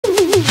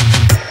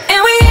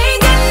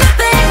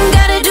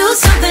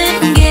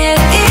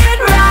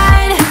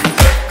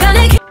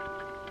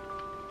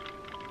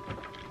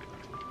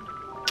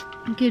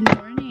Good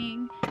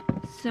morning.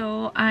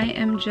 So I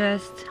am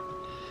just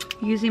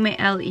using my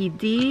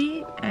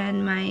LED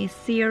and my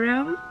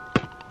serum.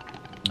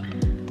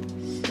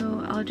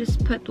 So I'll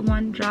just put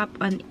one drop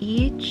on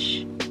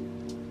each.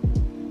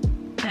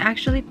 I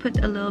actually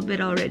put a little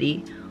bit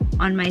already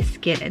on my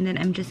skin, and then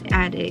I'm just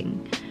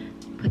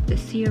put the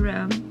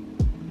serum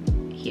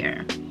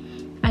here.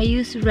 I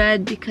use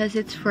red because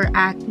it's for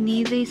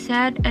acne, they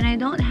said, and I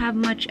don't have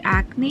much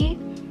acne.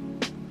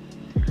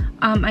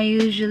 I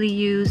usually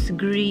use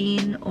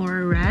green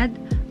or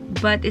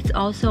red, but it's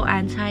also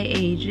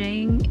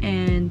anti-aging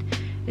and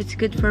it's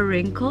good for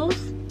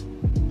wrinkles.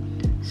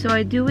 So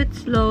I do it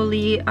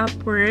slowly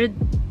upward.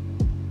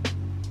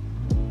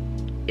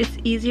 It's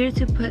easier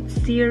to put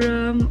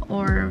serum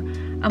or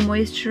a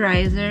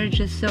moisturizer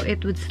just so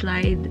it would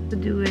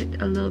slide. Do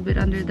it a little bit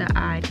under the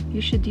eye.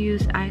 You should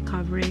use eye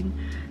covering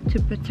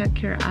to protect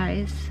your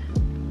eyes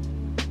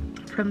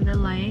from the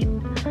light,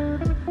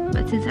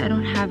 but since I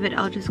don't have it,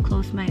 I'll just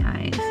close my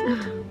eyes.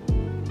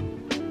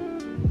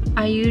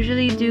 I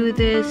usually do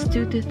this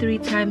 2 to 3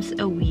 times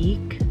a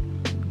week.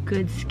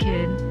 Good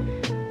skin,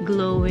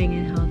 glowing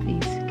and healthy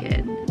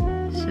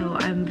skin. So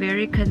I'm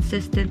very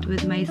consistent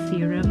with my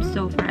serum.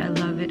 So far I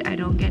love it. I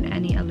don't get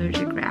any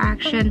allergic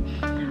reaction.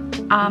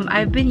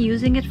 I've been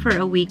using it for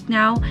a week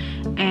now,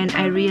 and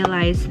I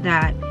realized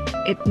that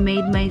it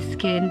made my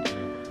skin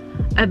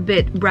a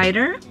bit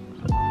brighter.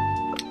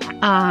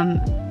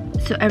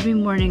 So every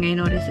morning I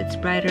notice it's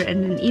brighter,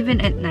 and then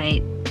even at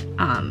night,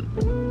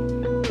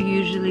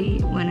 usually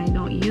when I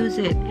don't use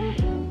it,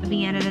 at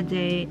the end of the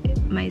day,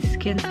 my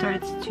skin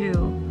starts to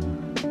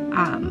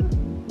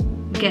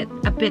get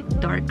a bit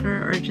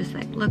darker or just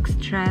like look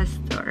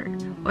stressed or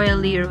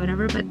oily or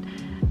whatever,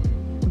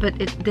 but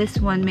this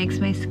one makes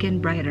my skin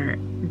brighter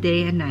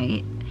day and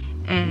night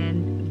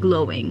and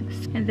glowing.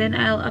 And then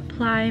I'll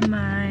apply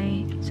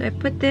so I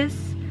put this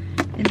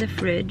in the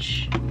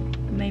fridge,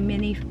 my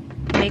mini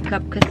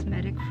makeup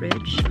cosmetic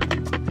fridge,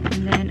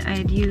 and then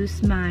I'd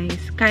use my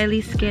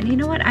Kylie skin. You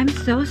know what, I'm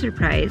so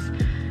surprised.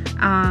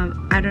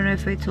 I don't know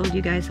if I told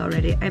you guys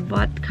already, I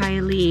bought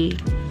Kylie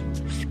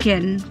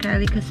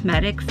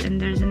Cosmetics, and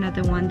there's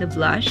another one, the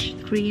blush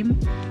cream,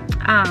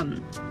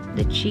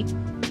 the cheek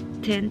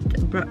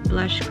tint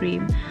blush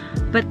cream.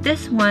 But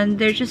this one,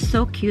 they're just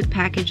so cute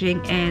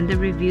packaging, and the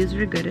reviews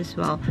were good as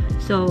well.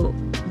 So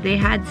they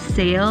had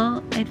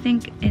sale, I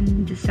think,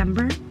 in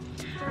December.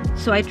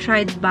 So I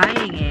tried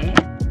buying it,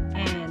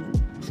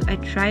 and so I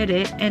tried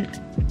it, and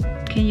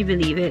can you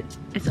believe it?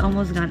 It's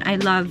almost gone. I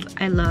love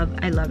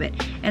it.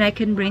 And I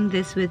can bring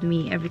this with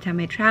me every time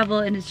I travel,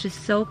 and it's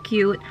just so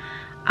cute.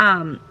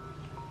 And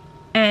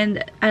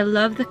I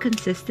love the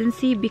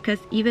consistency because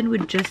even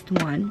with just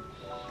one,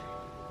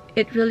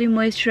 it really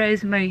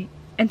moisturizes my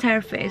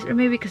entire face. Or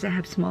maybe because I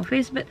have small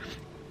face, but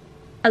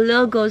a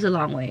little goes a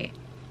long way,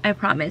 I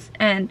promise.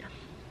 And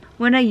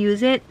when I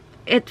use it,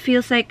 it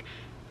feels like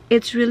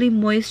it's really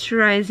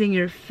moisturizing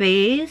your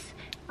face,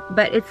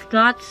 but it's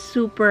not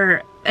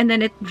super, and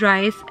then it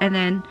dries, and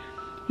then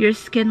your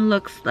skin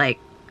looks like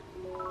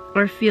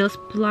or feels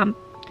plump,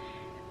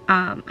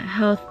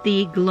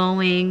 healthy,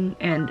 glowing,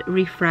 and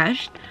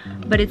refreshed,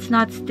 but it's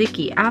not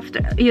sticky after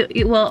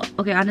well,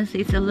 okay,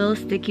 honestly it's a little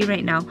sticky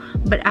right now,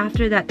 but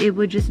after that it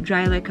would just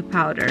dry like a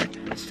powder.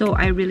 So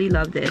I really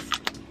love this.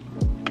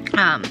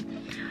 I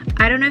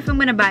don't know if I'm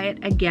gonna buy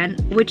it again,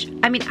 which,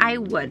 I mean, I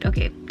would.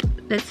 Okay,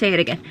 let's say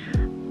it again.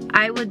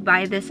 I would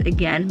buy this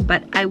again,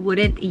 but I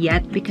wouldn't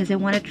yet because I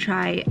want to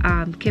try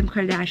Kim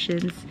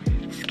Kardashian's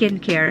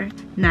skincare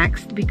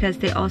next, because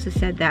they also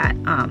said that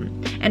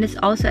and it's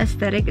also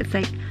aesthetic. It's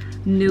like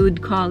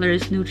nude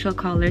colors, neutral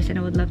colors, and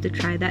I would love to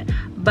try that.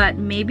 But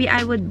maybe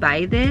I would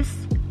buy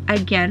this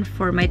again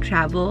for my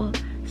travel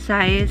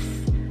size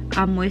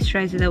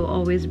moisturizer that I will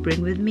always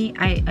bring with me.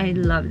 I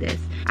love this.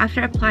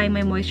 After applying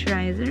my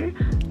moisturizer,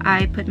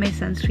 I put my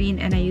sunscreen,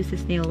 and I use the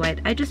Snail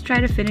white. I just try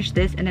to finish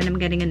this, and then I'm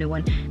getting a new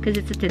one because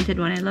it's a tinted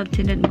one. I love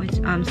tinted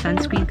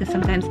sunscreen because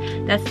sometimes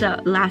that's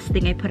the last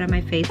thing I put on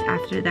my face.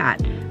 After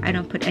that, I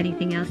don't put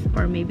anything else,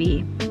 or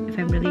maybe if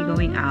I'm really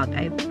going out,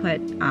 I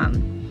put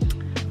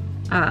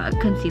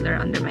concealer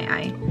under my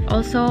eye.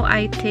 Also,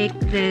 I take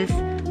this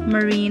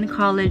Marine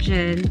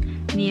Collagen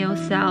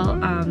Neocell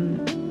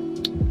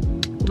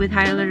with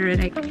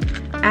hyaluronic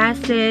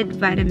acid,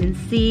 vitamin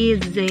C,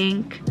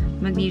 zinc,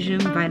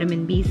 magnesium,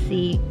 vitamin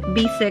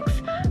B6,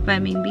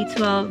 vitamin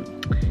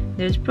B12.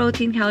 There's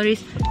protein,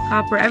 calories,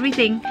 copper,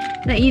 everything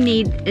that you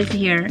need is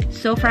here.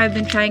 So far, I've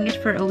been trying it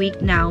for a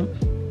week now,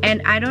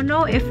 and I don't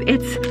know if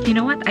it's, you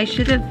know what, I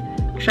should have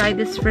tried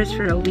this first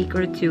for a week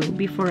or 2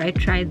 before I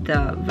tried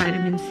the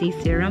vitamin C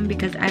serum,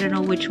 because I don't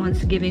know which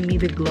one's giving me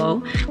the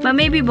glow, but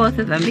maybe both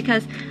of them,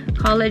 because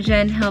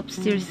collagen helps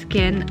your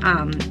skin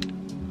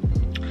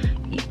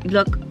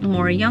look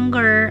more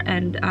younger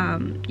and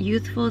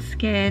youthful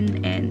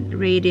skin and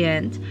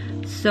radiant.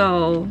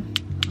 So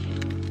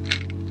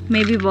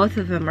maybe both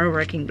of them are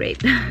working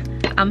great.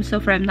 So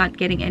far I'm not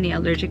getting any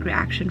allergic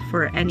reaction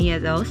for any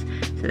of those,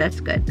 so that's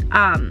good.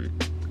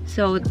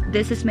 So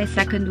this is my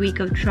second week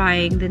of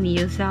trying the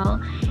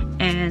Neocell,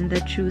 and the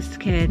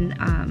Truskin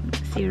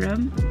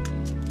serum.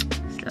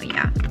 So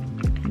yeah,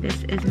 and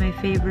this is my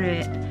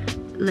favorite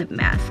lip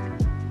mask.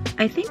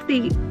 I think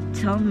they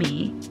tell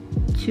me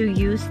to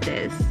use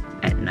this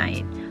at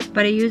night,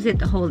 but I use it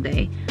the whole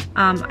day.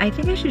 I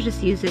think I should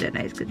just use it at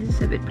night because this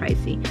is a bit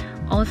pricey.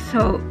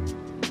 Also,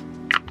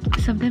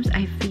 sometimes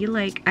I feel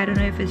like, I don't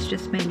know if it's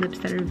just my lips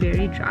that are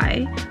very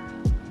dry,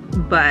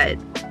 but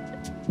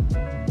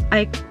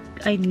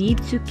I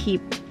need to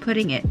keep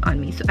putting it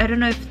on me. So I don't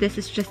know if this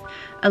is just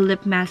a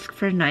lip mask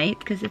for night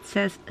because it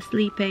says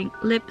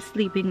lip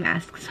sleeping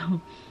mask.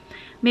 So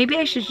maybe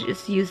I should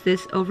just use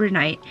this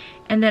overnight.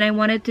 And then I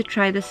wanted to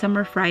try the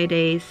Summer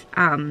Fridays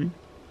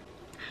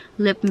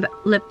lip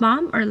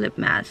balm or lip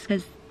mask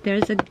because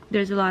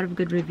there's a lot of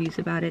good reviews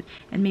about it,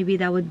 and maybe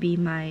that would be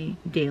my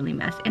daily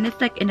mask. And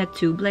it's like in a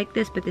tube like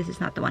this, but this is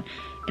not the one.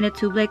 In a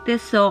tube like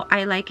this, so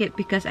I like it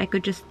because I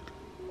could just,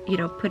 you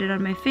know, put it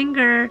on my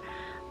finger,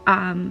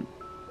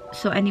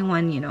 so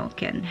anyone, you know,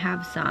 can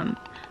have some.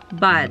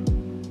 But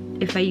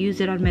if I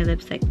use it on my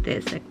lips like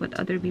this, like what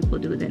other people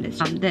do, then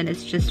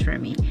it's just for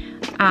me.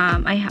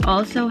 I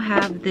also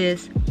have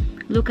this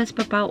Lucas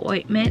Papaw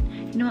ointment.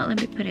 You know what, let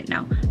me put it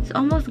now. It's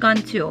almost gone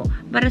too,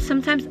 but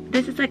sometimes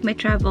this is like my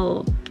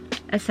travel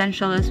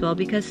essential as well,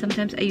 because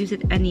sometimes I use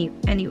it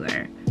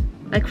anywhere,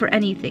 like for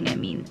anything, I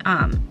mean,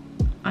 on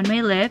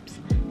my lips,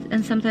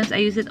 and sometimes I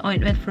use it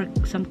ointment for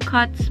some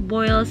cuts,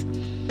 boils.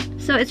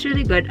 So it's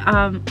really good.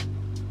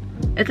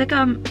 It's like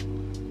a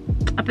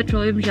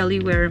petroleum jelly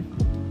where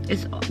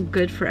it's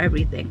good for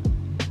everything.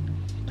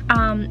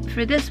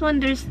 For this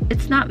one,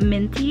 it's not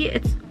minty,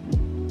 it's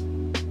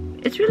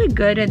really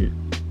good, and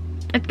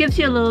it gives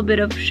you a little bit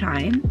of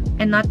shine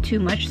and not too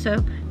much.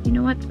 So you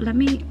know what, let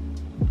me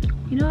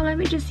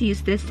just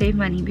use this, save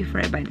money before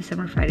I buy the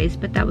Summer Fridays.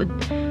 But that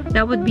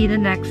would be the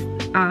next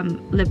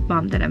lip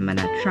balm that I'm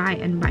gonna try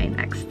and buy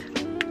next.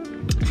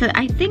 So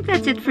I think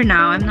that's it for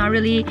now. I'm not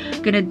really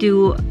gonna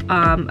do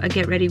a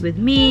get ready with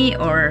me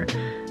or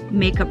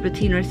makeup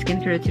routine or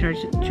skincare routine or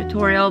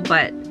tutorial,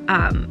 but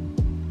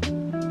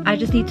I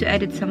just need to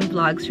edit some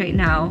vlogs right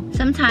now.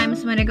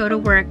 Sometimes when I go to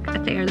work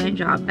at the airline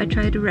job, I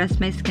try to rest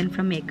my skin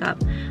from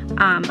makeup.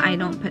 I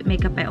don't put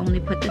makeup, I only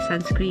put the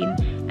sunscreen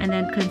and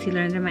then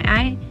concealer under my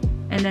eye,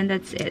 and then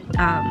that's it.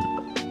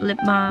 Lip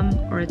balm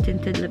or a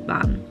tinted lip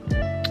balm,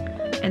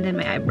 and then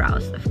my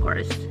eyebrows, of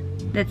course.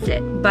 That's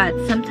it. But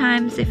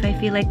sometimes if I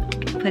feel like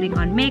putting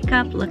on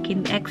makeup,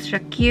 looking extra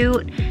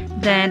cute,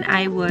 then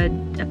I would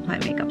apply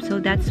makeup. So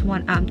that's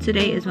one,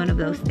 today is one of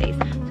those days.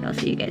 So I'll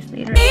see you guys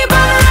later.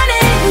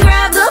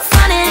 Grab the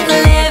fun and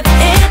live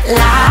it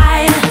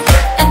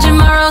live, and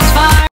tomorrow's far.